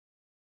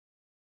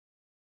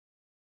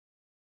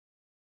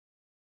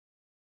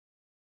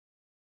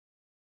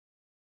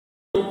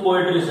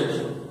Poetry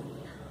section.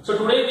 So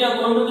today we are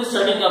going to be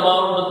studying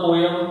about the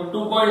poem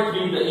 2.3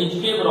 The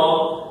Inchcape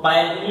Rock by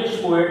an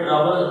English poet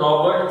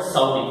Robert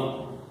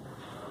Southey.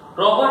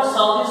 Robert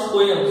Southey's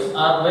poems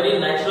are very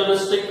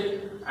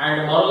naturalistic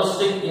and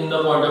moralistic in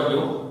the point of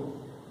view.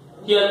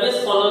 He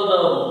always follows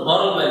the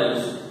moral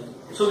values.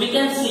 So we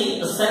can see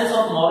the sense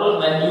of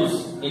moral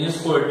values in his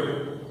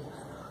poetry.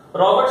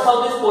 Robert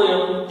Southey's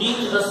poem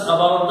teaches us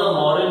about the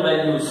moral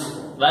values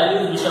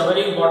which are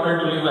very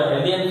important to live a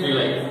healthy and free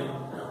life.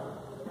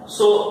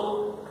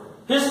 So,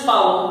 his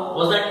power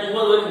was that he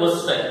was very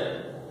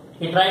versatile.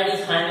 He tried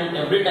his hand in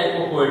every type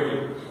of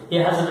poetry. He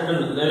has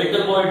written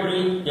lyrical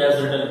poetry, he has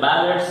written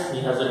ballads, he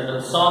has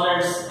written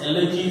sonnets,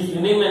 elegies, you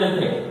name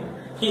anything.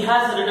 He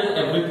has written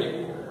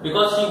everything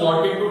because he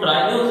wanted to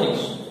try new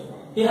things.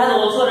 He has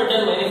also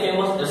written many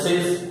famous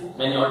essays,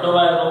 many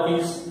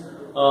autobiographies,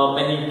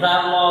 many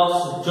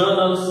travelogues,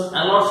 journals,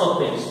 and lots of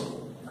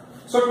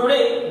things. So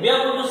today we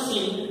are going to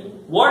see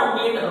what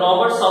made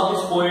Robert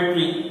Southey's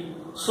poetry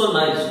so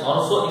nice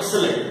or so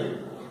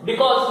excellent,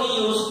 because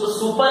he used the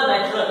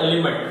supernatural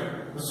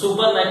element. The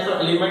supernatural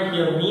element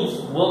here means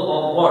work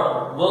of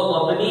what? Work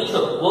of the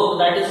nature, work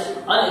that is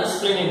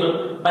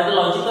unexplainable by the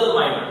logical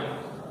mind.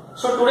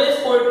 So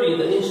today's poetry,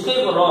 the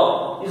Inchcape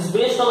Rock, is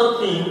based on the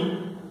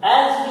theme,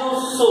 as you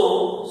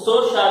sow,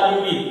 so shall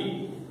you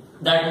reap.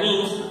 That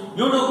means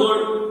you do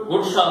good,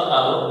 good shall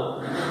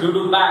follow. You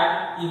do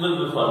bad, evil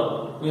will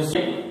follow. Means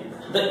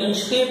the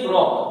Inchcape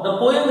Rock, the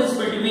poem is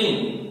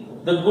between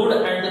the good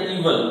and the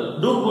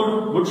evil. Do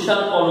good, good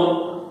shall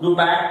follow. Do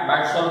bad,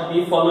 bad shall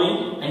be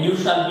following, and you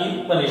shall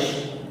be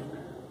punished.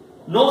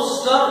 No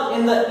stir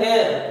in the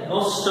air,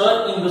 no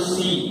stir in the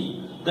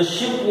sea. The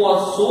ship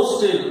was so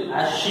still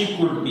as she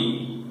could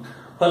be.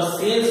 Her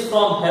sails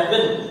from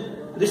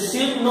heaven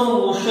received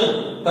no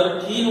motion. Her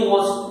keel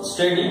was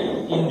steady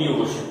in the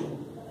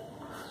ocean.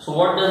 So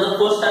what does the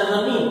first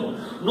stanza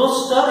mean? No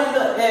stir in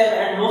the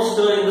air and no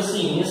stir in the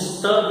sea.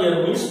 Stir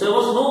here means there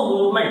was no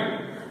movement.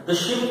 The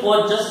ship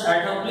was just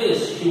at her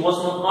place. She was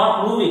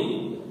not moving.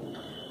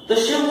 The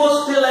ship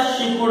was still as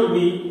she could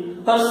be.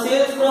 Her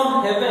sails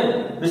from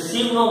heaven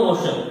received no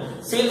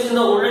motion. Sails in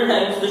the olden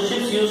times, the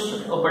ships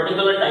used a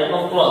particular type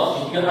of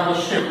cloth. If you have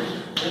a ship,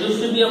 there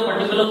used to be a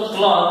particular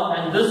cloth,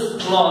 and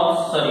this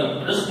cloth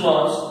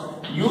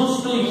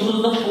used to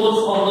use the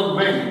force of the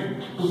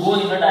wind to go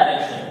in a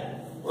direction.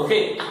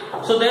 Okay,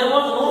 so there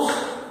was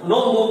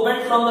no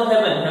movement from the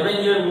heaven.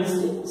 Heaven here means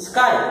the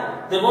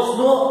sky. There was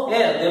no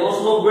air. There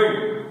was no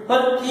wind.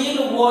 Her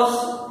keel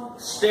was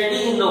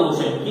steady in the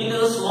ocean. Keel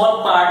is a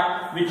small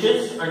part which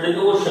is under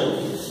the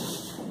ocean.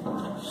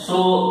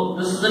 So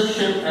this is the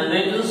ship, and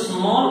there is a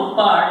small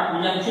part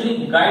which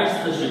actually guides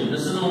the ship.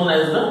 This is known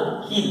as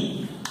the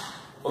keel.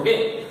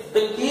 Okay,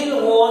 the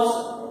keel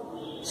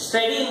was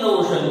steady in the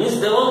ocean. Means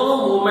there was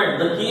no movement.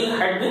 The keel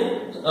had been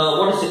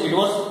it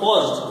was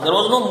paused. There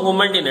was no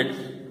movement in it.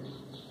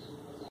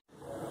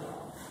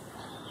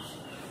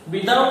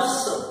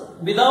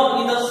 Without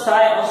either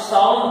sigh or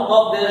sound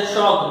of their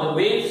shock, the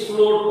waves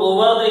flowed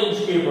over the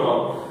Inchcape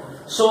Rock.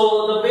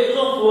 So the waves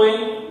are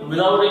flowing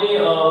without any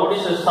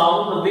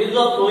sound. The waves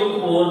are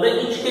flowing over the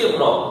Inchcape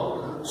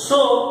Rock.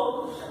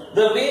 So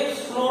the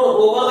waves flowed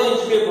over the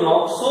Inchcape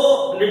Rock.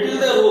 So little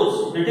they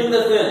rose, little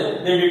they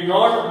fell. They did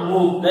not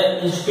move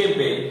the Inchcape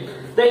Bay.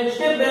 The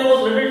Inchcape Bay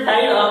was little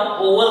tied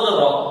up over the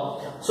rock.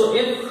 So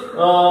if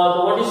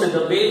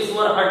the waves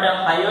were at a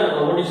higher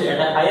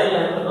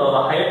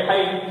level, higher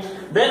height,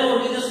 then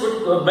only this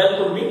bell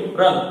could be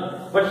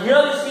rung. But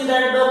here you see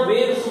that the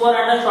waves were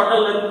at a shorter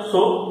length,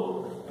 so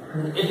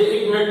it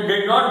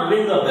did not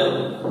ring the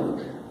bell.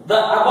 The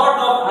abbot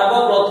of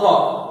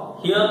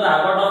Aberbrothock, here the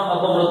abbot of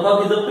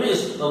Aberbrothock is a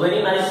priest, a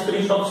very nice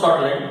priest of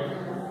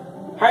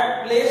Scotland,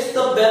 had placed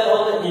the bell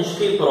on the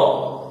Inchcape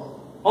Rock.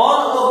 On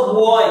a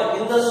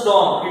buoy in the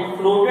storm, it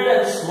floated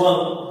and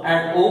swung,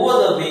 and over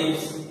the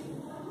waves,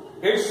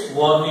 its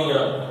warming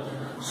rung.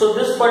 So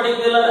this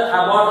particular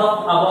abbot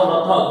of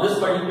Aberbrothock, this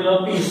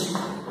particular priest,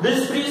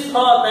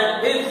 thought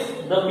that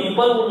if the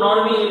people would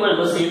not be able,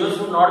 the sailors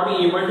would not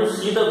be able to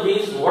see the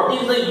waves, what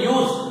is the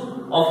use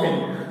of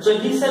him? So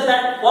he said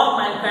that for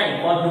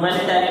mankind, for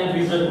humanitarian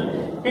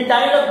reason, he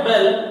tied a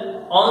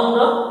bell on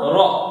the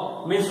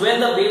rock. Means when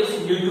the waves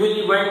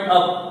usually went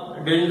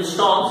up during the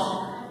storms,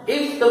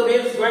 if the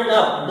waves went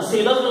up, the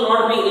sailors will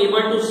not be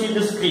able to see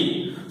this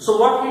creek. So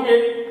what he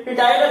did, he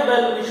tied a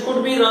bell which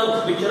could be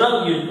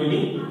rung,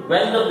 usually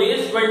when the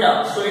waves went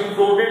up. So it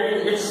floated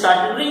and it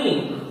started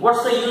ringing.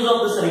 What's the use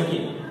of this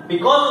ringing?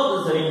 Because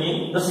of this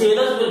ringing, the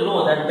sailors will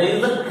know that there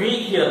is a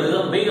creek here, there is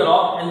a big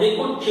rock, and they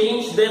could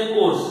change their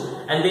course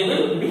and they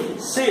will be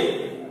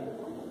safe.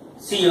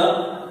 See here,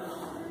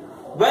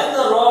 when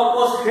the rock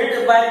was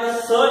hit by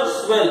the surge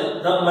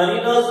swell, the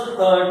mariners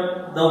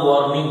heard the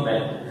warning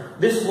bell.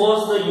 This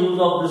was the use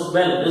of this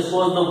bell. This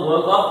was the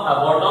work of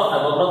abbot of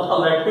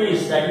Aberbrothock, that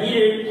priest. That he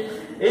did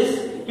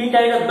is he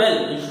tied a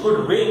bell which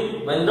could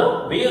ring when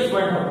the waves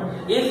went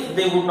up. If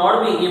they would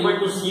not be able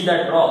to see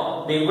that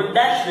rock, they would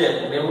dash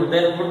there. There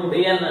would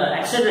be an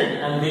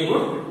accident and they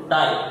would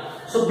die.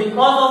 So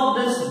because of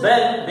this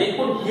bell, they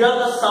could hear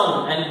the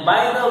sound, and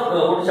by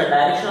the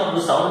direction of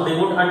the sound, they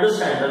would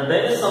understand that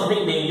there is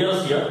something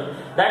dangerous here.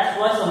 That's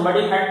why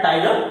somebody had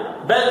tied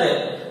a bell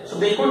there. So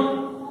they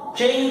could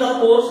change the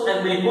course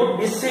and they could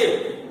be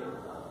saved.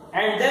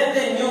 And then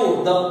they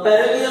knew the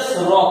perilous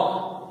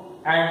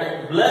rock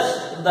and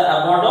blessed the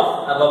abbot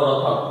of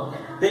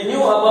Aberbrothock. They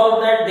knew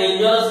about that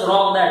dangerous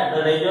rock, that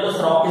the dangerous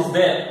rock is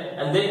there,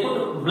 and they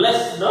could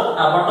bless the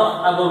abbot of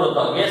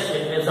Aberbrothock. Yes,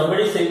 if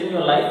somebody is saving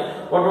your life,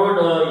 what would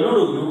you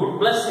do? You would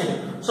bless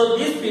him. So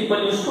these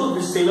people used to,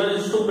 this sailor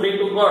used to pray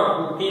to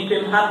God to keep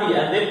him happy,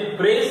 and they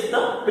praised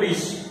the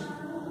priest.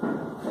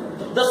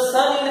 The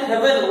sun in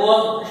heaven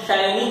was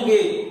shining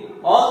gay.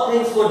 All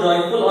things were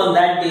joyful on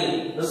that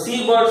day. The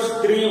seabirds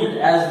screamed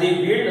as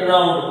they wheeled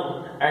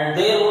around, and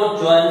there were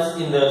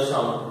joys in their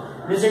sound.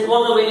 This, it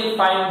was a very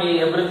fine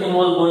day. Everything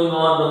was going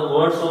on. The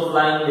birds were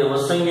flying. They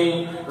were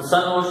singing. The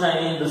sun was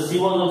shining. The sea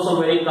was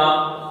also very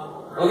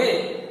calm.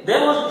 Okay,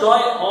 there was joy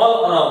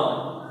all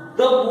around.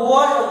 The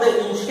buoy of the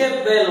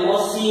Inchcape bell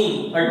was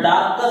seen, a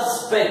darker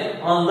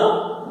speck on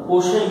the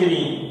ocean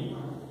green.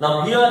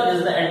 Now here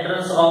is the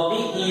entrance of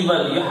the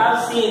evil. You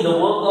have seen the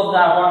work of the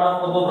abbot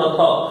of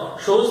Aberbrothock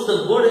shows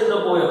the good in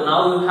the poem.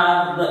 Now you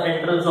have the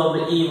entrance of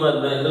the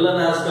evil. The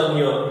villain has come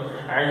here,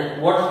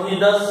 and what he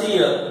does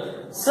here.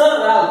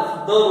 Sir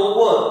Ralph, the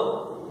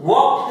rover,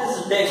 walked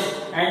his deck,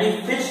 and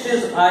he fixed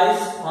his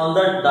eyes on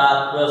the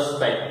darker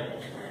speck.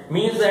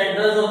 Means the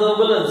entrance of the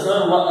villain.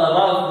 Sir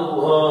Ralph,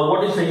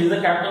 what is it? He is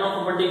the captain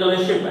of a particular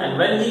ship, and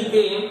when he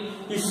came,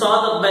 he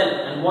saw the bell,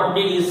 and what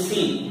did he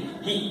see?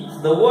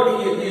 The word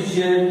is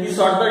here, he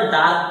saw the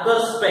darker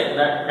speck.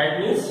 That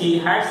means he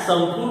had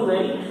something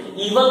very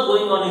evil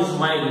going on his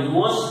mind.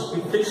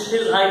 He fixed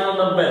his eyes on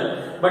the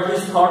bell, but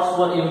his thoughts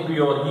were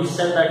impure. He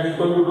said that he's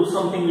going to do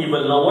something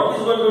evil. Now what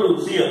he's going to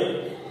do? See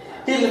here.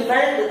 He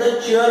felt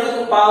the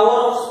cheering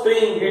power of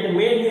spring. It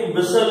made him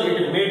whistle,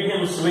 it made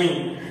him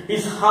swing.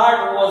 His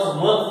heart was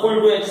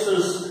mirthful to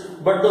excess,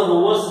 but the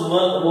rover's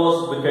mirth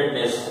was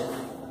wickedness.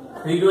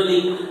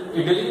 Usually,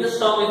 during the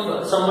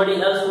storm, if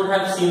somebody else would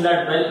have seen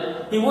that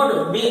bell, he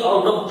would be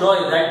out of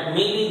joy that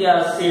maybe they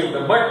are saved.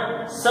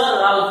 But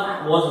Sir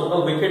Ralph was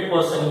a wicked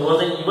person, he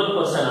was an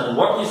evil person, and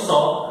what he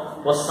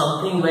saw was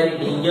something very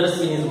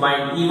dangerous in his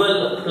mind.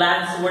 Evil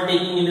plans were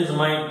taking in his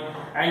mind,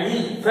 and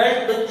he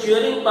felt the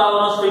cheering power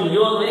of spring. He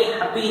was very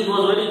happy, he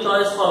was very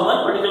joyous for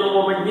one particular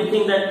moment. We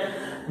think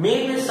that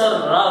maybe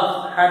Sir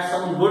Ralph had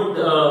some good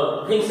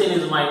things in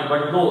his mind,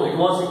 but no, it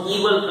was an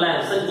evil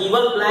plan. So an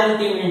evil plan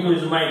came into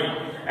his mind.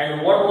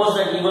 And what was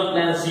that evil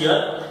plan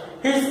here?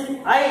 His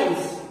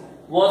eyes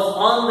was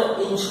on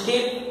the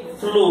Inchcape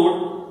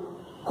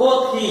float.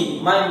 Quoth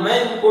he, my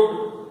men put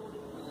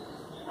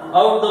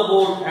out the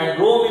boat and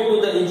drove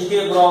into the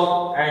Inchcape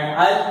rock, and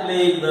I'll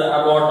plague the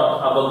abbot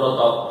of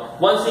Aberbrothock.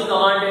 Once he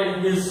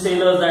commanded his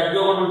sailors that you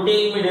are going to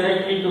take me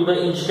directly to the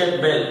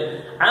Inchcape bell.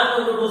 I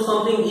am going to do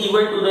something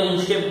evil to the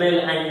Inchcape bell,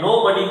 and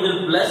nobody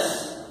will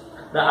bless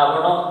the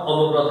abbot of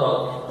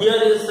Aberbrothock.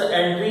 Here is the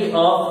entry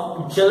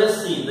of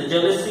jealousy, the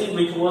jealousy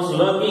which was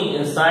lurking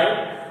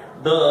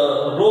inside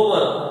the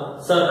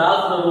rover, Sir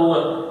Ralph the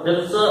rover. There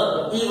is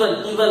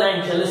evil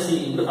and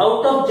jealousy.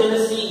 Out of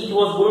jealousy, he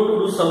was going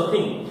to do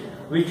something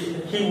which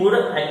he would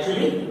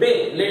actually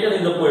pay later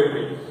in the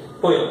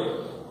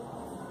poem.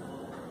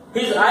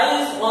 His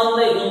eyes on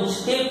the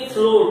Inchcape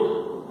float.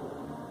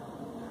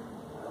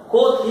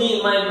 Quoth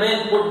he, my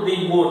men put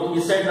the boat. He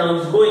said, now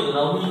he's going.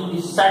 Now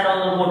he sat on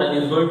the boat and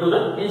he's going to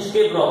the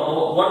Inchcape rock.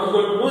 Now what is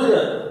going to do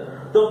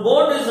there? The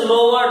boat is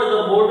lowered,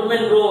 the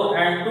boatmen row,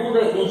 and to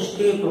the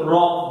Inchcape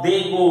rock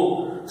they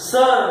go.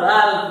 Sir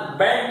Ralph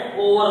bent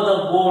over the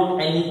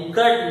boat and he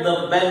cut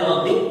the bell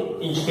of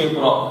the Inchcape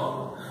rock.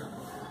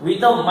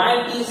 With a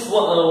mighty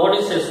swirl of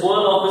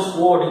his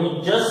sword,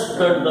 he just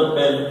cut the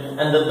bell,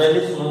 and the bell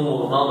is no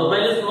more. Now the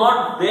bell is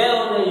not there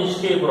on the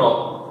Inchcape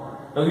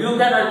rock. Now you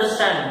can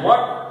understand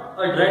what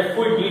a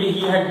dreadful deed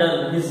he had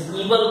done. His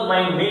evil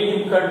mind made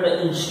him cut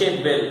the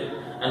Inchcape bell.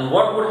 And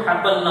what would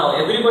happen now?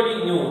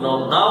 Everybody knew.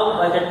 Now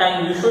by the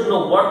time you should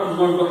know what is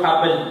going to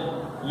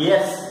happen.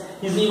 Yes,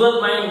 his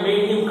evil mind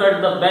made him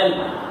cut the bell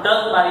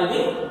done by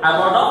the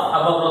abbot of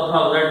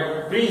Aberbrothock,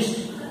 that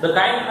priest. The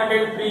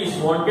kind-hearted priest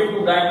wanted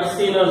to guide the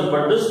sailors,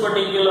 but this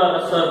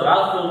particular Sir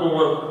Ralph the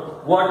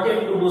rover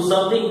wanted to do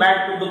something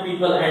bad to the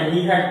people, and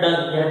he had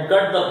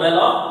cut the bell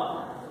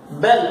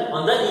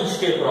on the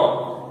Inchcape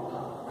rock.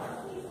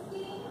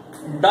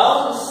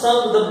 Down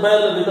sunk the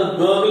bell with a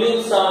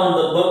gurgling sound,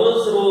 the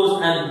bubbles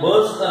rose and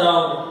burst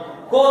around.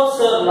 Quoth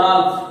Sir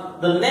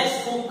Ralph, the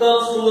next who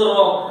comes to the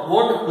rock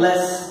won't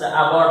bless the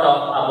abbot of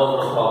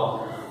Aberbrothock.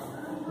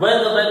 When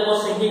the bell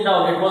was sinking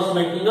down, it was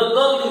making a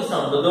gurgling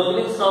sound. The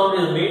gurgling sound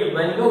is made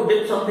when you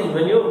dip something,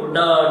 when you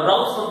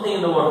drown something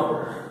in the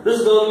water.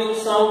 this gurgling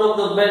sound of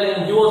the bell,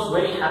 and he was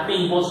very happy.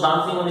 He was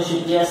dancing on the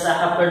ship. Yes, I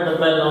have heard the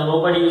bell. Now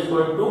nobody is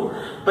going to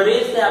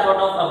praise the abbot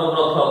of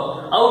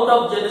Aberbrothock. Out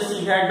of jealousy,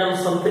 he had done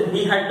something.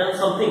 He had done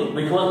something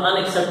which was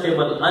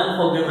unacceptable,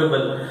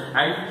 unforgivable,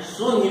 and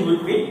soon he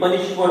would be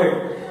punished for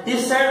it. He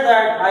said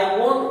that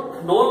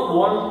don't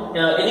want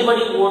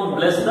anybody who won't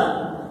bless the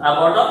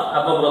abbot of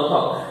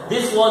Aberbrothock.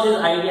 This was his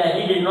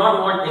idea. He did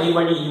not want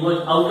anybody. He was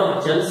out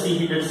of jealousy.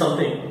 He did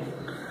something.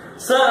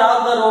 Sir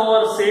Ralph the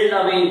rover sailed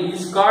away. He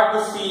scoured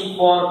the sea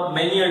for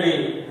many a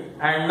day,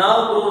 and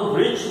now grown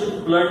rich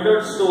with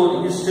plundered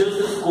store, he steals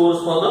his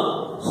course for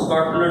the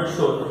Scotland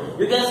shore.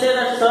 You can say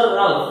that Sir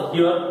Ralph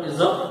here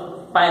is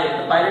a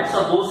pirate. The pirates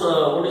are those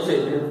what do you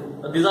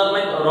say? These are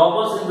like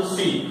robbers in the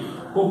sea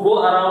who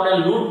go around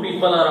and loot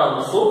people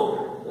around. So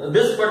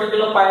this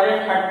particular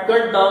pirate had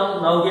cut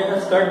down. Now he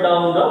has cut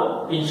down the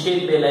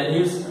Inchcape Bell, and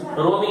he is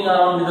roaming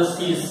around with the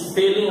seas,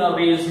 sailing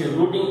away. He is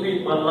looting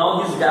people.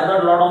 Now he's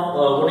gathered a lot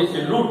of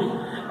loot.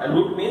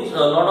 Loot means a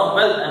lot of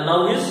wealth, and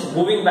now he's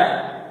moving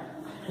back.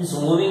 He's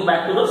moving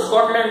back to the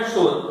Scotland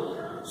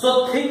shore.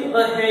 So thick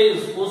a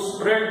haze was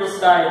spread the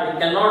sky. They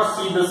cannot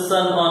see the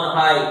sun on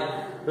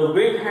high. The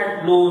wind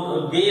had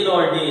blown a gale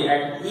all day.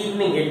 At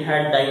evening it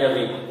had died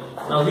away.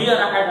 Now here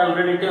I had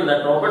already told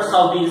that Robert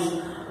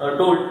Southey's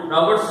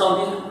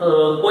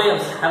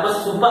poems have a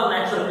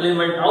supernatural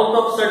element.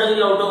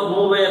 Suddenly out of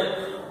nowhere,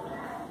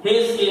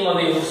 haze came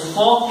away,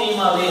 fog came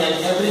away,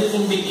 and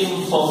everything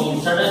became foggy.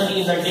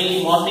 Suddenly in the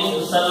day,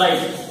 morning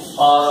sunlight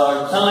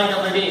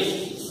of the day,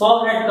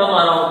 fog had come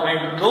around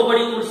and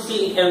nobody could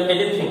see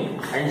anything,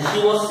 and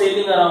she was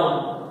sailing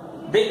around.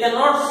 They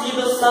cannot see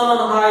the sun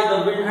on high.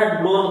 The wind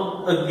had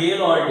blown a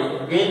gale all day.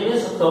 Gale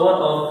means cover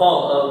of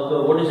fog.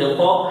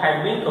 Fog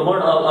had been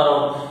covered all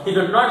around. He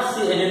could not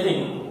see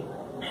anything.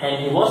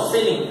 And he was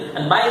sailing,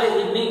 and by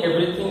the evening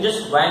everything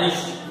just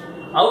vanished.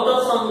 Out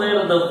of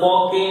somewhere the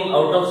fog came,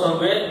 out of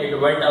somewhere it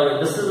went away.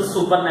 This is the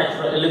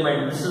supernatural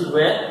element. This is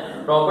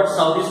where Robert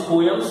Southey's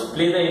poems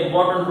play the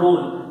important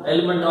role.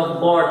 Element of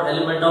God,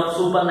 element of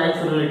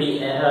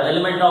supernaturality,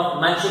 element of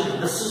magic.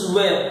 This is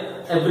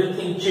where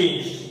everything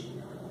changed.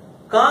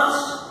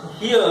 Cast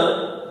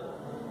here,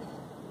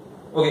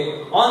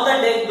 on the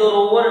deck the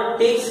rover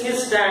takes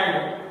his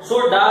stand.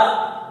 So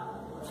dark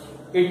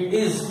it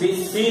is, they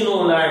see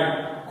no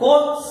land.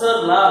 Quoth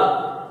Sir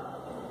Ralph,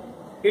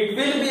 it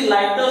will be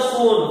lighter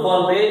soon,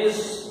 for there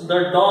is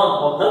the dawn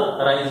of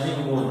the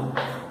rising moon.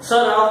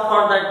 Sir Ralph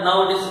thought that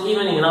now it is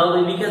evening, now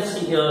we can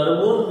see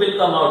the moon will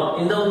come out.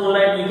 In the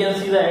moonlight we can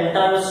see the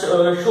entire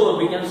shore,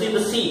 we can see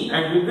the sea,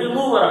 and we will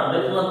move around.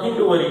 There is nothing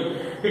to worry.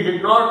 He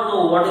did not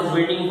know what is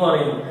waiting for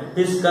him.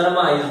 His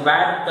karma, his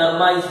bad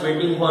karma is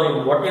waiting for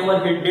him.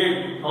 Whatever he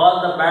did,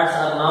 all the bads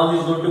are now he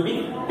is going to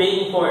be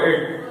paying for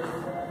it.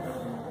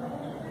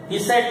 He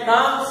said,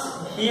 "Comes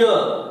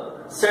here,"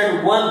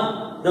 said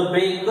one, "the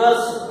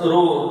breakers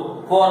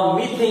roar, for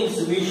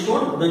methinks we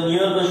should the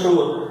near the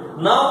shore.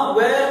 Now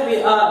where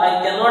we are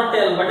I cannot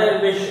tell, but I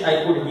wish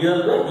I could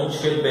hear the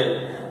Inchcape bell."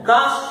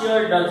 Cast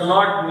here does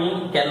not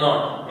mean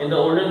cannot. In the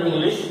olden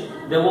English,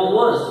 there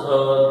was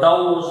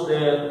thous,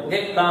 there,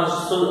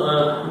 cast. So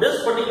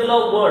this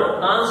particular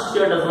word, cast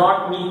here does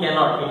not mean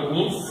cannot, it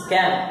means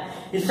can.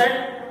 He said,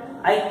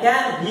 I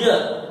can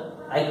hear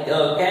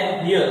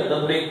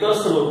the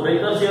breakers roar.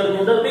 Breakers here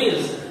mean the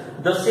waves.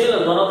 The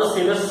sailor, one of the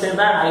sailors said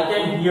that I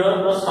can hear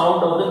the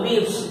sound of the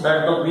waves,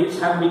 that the waves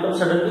have become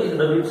suddenly,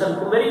 the waves have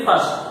become very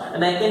fast,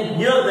 and I can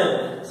hear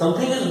them.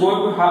 Something is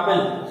going to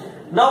happen.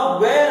 Now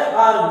where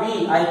are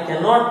we? I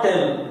cannot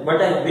tell, but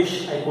I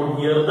wish I could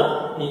hear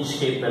the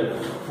Inchcape bell.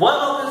 One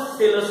of the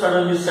sailors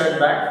suddenly said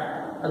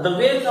that the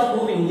waves are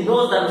moving. He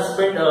knows that the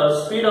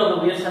speed of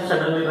the waves has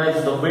suddenly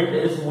risen. The wind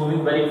is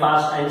moving very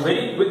fast, and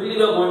very quickly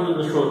we are going to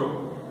the shore.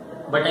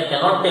 But I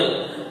cannot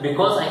tell,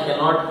 because I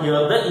cannot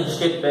hear the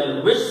Inchcape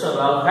bell which Sir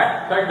Ralph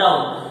had cut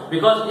down.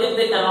 Because if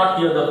they cannot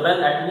hear the bell,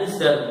 that means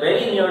they are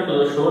very near to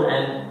the shore,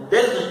 and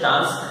there is a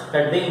chance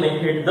that they may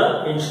hit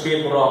the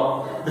Inchcape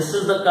rock. This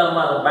is the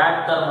karma, the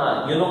bad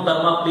karma. You know,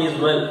 karma plays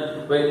well.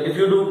 If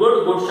you do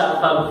good, good shall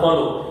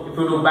follow. If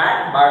you do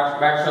bad,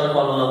 bad shall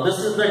follow. Now this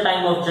is the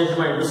time of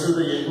judgment. This is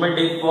the judgment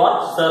day for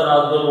Sir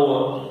Ralph the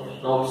rover.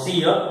 Now see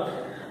here,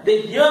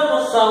 they hear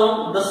no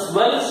sound. The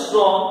swell is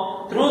strong.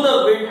 Through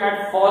the wind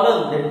had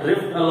fallen, they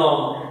drift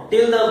along,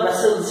 till the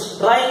vessel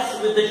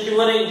strikes with a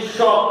shivering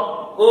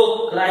shock.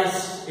 Oh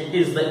Christ, it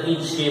is the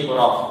Inchcape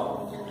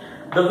rock.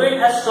 The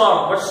wind has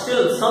stopped, but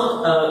still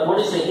some,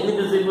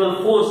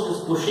 invisible force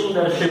is pushing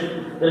their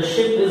ship. Their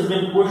ship is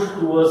being pushed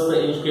towards the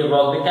Inchcape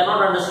rock. They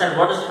cannot understand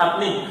what is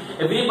happening.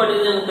 Everybody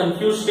is in a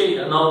confused state.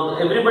 Now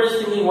everybody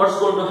is thinking what's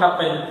going to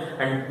happen.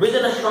 And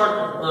within a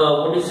short,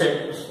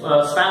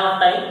 span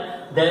of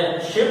time, their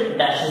ship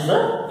dashes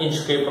the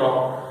Inchcape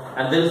rock.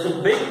 And there is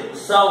a big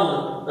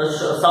sound, the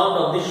sound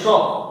of the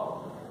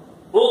shock.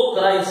 Oh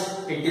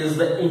Christ, it is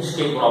the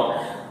Inchcape rock.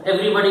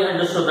 Everybody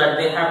understood that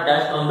they have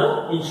dashed on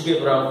the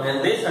Inchcape rock,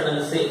 and they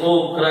suddenly say,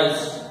 oh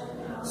Christ.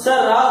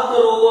 Sir Ralph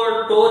the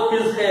rover tore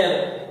his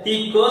hair.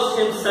 He cursed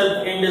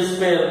himself in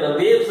despair. The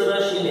waves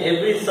rush in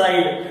every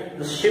side.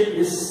 the ship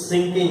is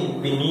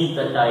sinking beneath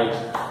the tides.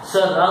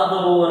 Sir Ralph the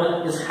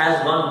rower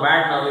has gone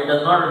bad now. He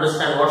does not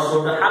understand what's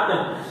going to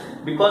happen,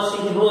 because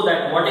he knows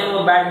that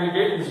whatever bad he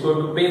did, he's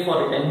going to pay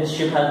for it, and his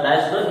ship has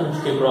dashed the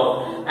Inchcape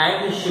rock,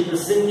 and his ship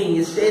is sinking.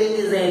 He's tearing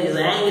his hair, he's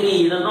angry,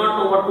 he does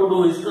not know what to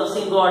do, he's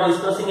cursing God, he's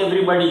cursing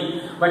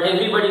everybody. But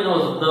everybody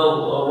knows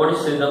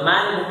the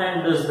man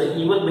behind this, the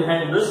evil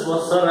behind this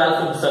was Sir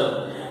Ralph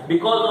himself.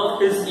 Because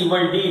of his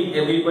evil deed,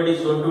 everybody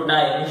is going to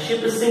die. His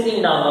ship is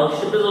sinking down. Now,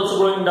 ship is also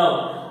going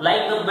down.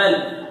 Like the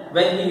bell.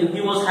 When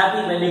he was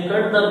happy when he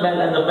cut the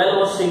bell and the bell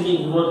was sinking,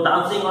 he was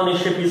dancing on his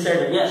ship. He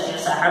said,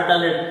 yes, I have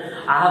done it.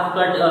 I have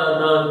cut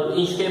the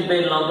Inchcape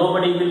bell. Now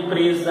nobody will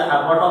praise the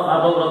abbot of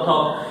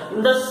Aberbrothock.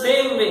 In the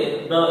same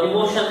way, the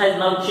emotion has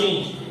now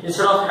changed.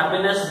 Instead of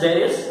happiness, there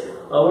is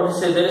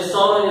there is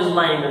sorrow in his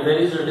mind. There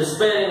is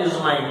despair in his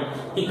mind.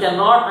 He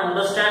cannot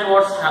understand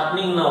what's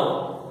happening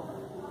now.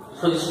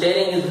 So he's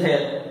tearing his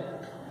hair.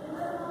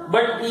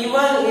 But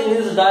even in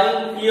his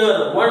dying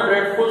fear, one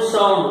dreadful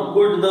sound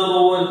could the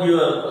rower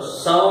hear, a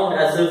sound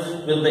as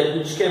if with the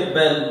Inchcape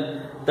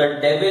bell, the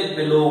devil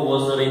below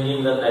was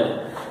ringing the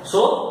bell.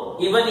 So,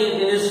 even in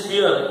his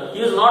fear,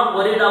 he is not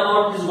worried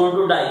about he's going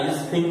to die. He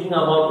is thinking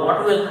about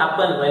what will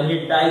happen when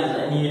he dies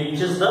and he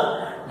reaches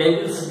the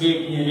devil's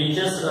gate, he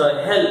reaches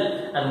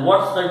hell, and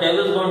what's the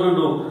devil going to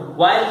do?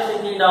 While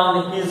sinking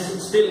down, he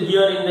is still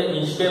hearing the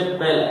Inchcape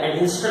bell, and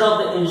instead of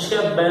the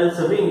Inchcape bell's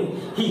ring,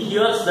 he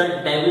hears the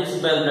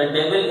devil's bell. The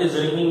devil is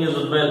ringing his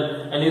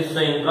bell and he's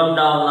saying, come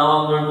down,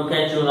 now I'm going to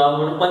catch you, now I'm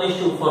going to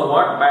punish you for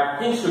what bad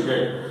things you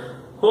did.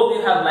 Hope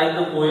you have liked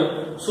the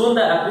poem. Soon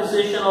the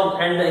appreciation of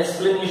and the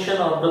explanation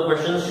of the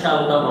questions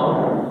shall come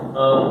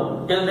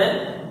out. Till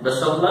then,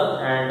 best of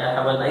luck and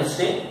have a nice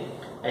day,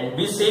 and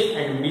be safe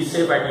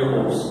at your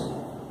homes.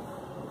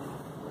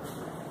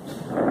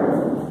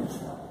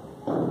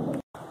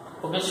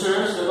 Okay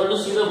students, we are going to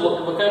see the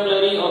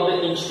vocabulary of the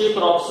Inchcape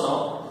rocks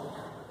now.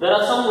 There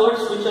are some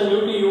words which are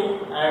new to you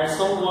and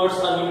some words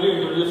are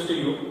newly introduced to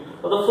you.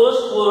 For the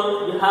first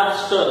word, you have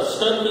stir.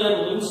 Stir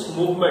here means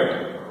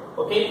movement.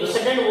 Okay, the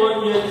second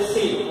word here is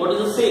sail. What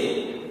is a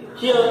sail?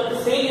 Here,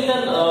 sail is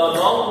a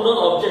long wooden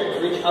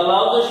object which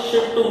allows the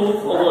ship to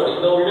move forward.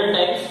 In the olden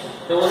times,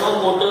 there were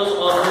no motors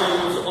or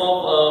no use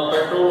of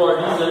petrol or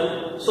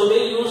diesel. So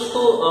they used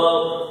to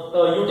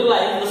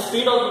utilize the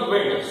speed of the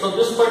wind. So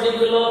this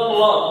particular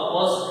cloth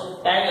was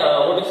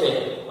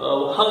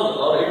hung,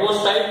 or it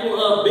was tied to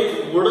a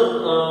big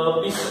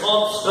wooden piece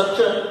of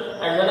structure,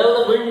 and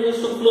whenever the wind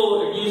used to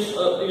blow, it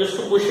used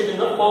to push it in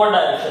the forward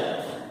direction.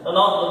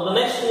 Now the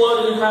next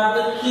word you have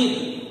the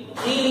keel.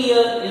 Keel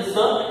here is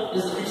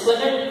it's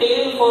like a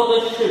tail for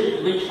the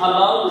ship which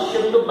allows the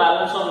ship to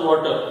balance on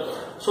water.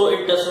 So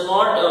it does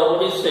not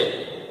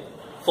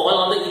fall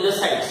on the either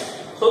sides.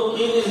 So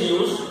keel is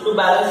used to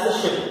balance the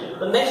ship.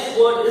 The next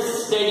word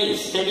is steady.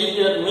 Steady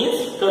here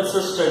means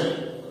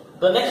consistent.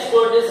 The next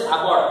word is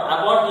abbot.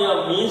 Abbot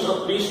here means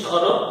a priest or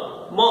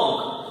a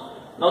monk.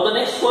 Now the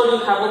next word you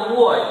have a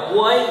buoy.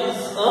 Buoy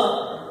is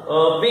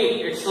a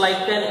bait. It's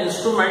like an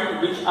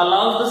instrument which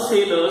allows the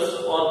sailors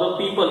or the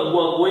people who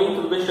are going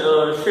through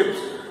the ships,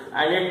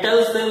 and it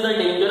tells them the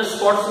dangerous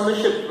spots in the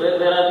ship where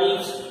there are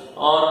reefs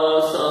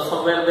or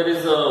somewhere there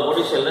is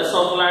less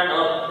of land,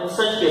 or in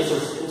such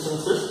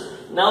instances.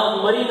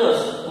 Now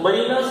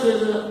mariners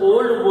is an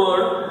old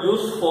word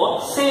used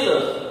for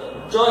sailors.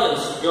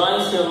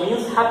 Joyance here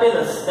means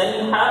happiness.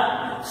 Then you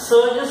have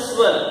surges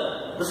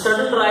swell, the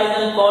sudden rise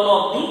and fall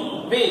of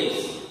the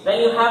waves.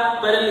 Then you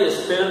have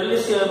perilous.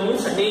 Perilous here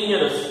means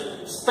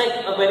dangerous.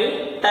 Speck, a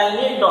very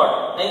tiny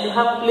dot. Then you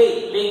have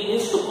plague. Plague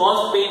means to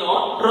cause pain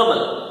or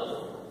trouble.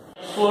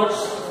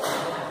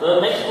 The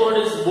next word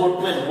is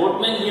boatman.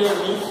 Boatman here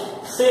means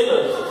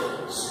sailors.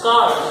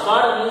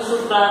 Scarred means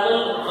to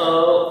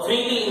travel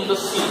freely in the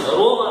sea,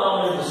 roam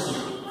around in the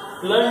sea.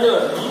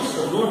 Plundered means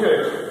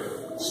looted.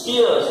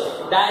 Steers,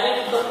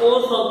 direct the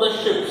course of the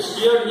ship.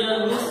 Steered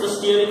here means the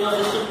steering of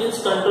the ship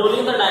means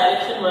controlling the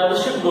direction where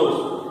the ship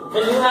goes.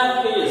 Then you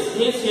have haze.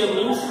 Haze here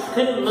means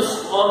thin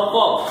mist or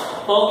fog.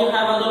 Fog you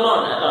have on the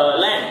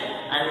land,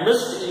 and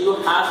mist you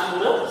have in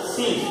the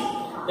seas.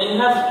 Then you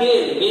have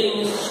gale. Gale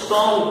means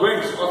strong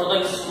winds or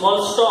like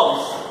small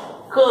storms.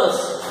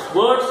 Curse,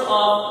 words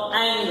of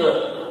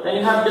anger. Then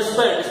you have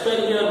despair.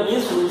 Despair here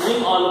means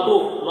losing all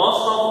hope,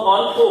 loss of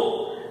all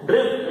hope.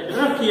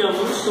 Drift here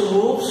means to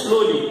move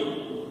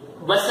slowly.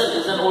 Vessel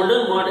is an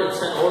older word.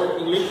 It's an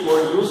old English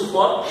word used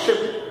for ship.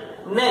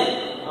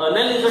 Knell.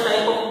 Knell is a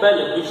type of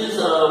bell which is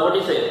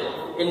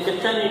in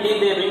Christianity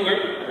they ring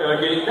it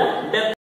during the death.